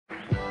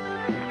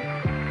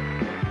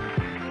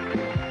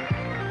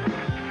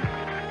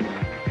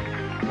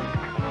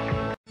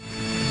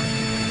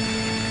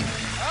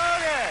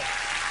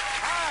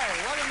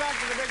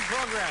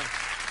program.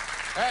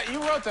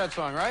 You wrote that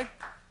song, right?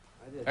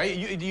 I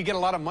did. Do you get a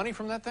lot of money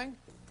from that thing?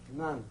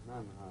 None.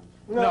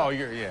 No,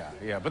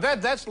 yeah. But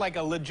that's like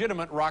a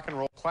legitimate rock and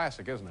roll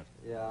classic, isn't it?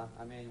 Yeah,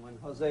 I mean, when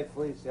Jose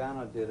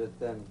Feliciano did it,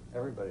 then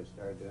everybody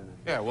started doing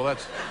it. Yeah, well,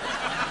 that's...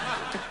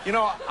 You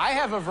know, I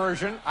have a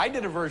version. I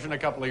did a version a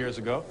couple of years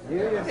ago.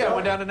 Yeah, I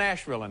went down to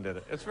Nashville and did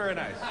it. It's very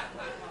nice.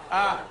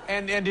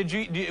 And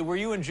were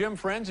you and Jim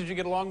friends? Did you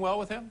get along well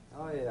with him?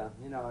 Oh, yeah.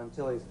 You know,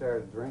 until he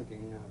started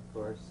drinking, of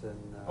course,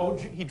 and... Oh,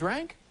 he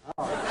drank?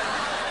 Oh.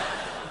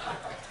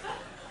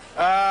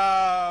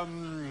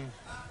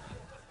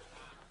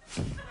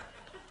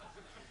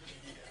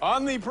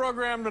 On the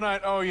program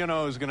tonight, oh, you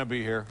know who's going to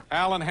be here.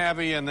 Alan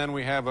Havey, and then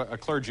we have a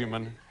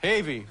clergyman.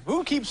 Havey.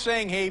 Who keeps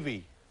saying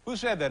Havey? Who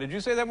said that? Did you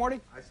say that, Morty?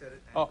 I said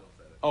it, and Bill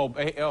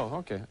said it. Oh,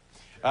 okay.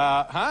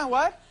 Huh?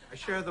 What? I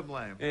share the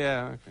blame.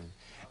 Yeah, okay.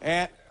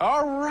 And,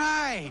 all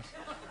right.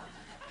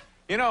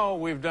 You know,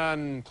 we've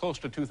done close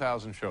to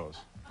 2,000 shows.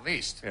 At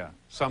least. Yeah.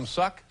 Some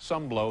suck,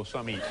 some blow,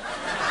 some eat.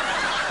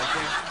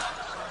 Okay?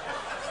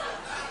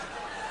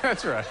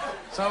 That's right.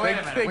 So wait a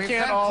minute. They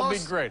can't all be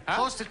great. Huh?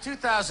 Close to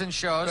 2,000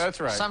 shows. That's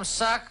right. Some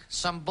suck,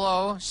 some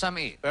blow, some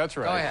eat. That's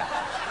right. Go ahead.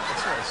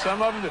 That's right. Some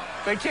of them do.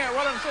 They can't.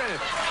 What I'm saying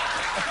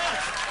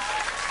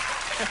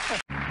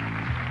is...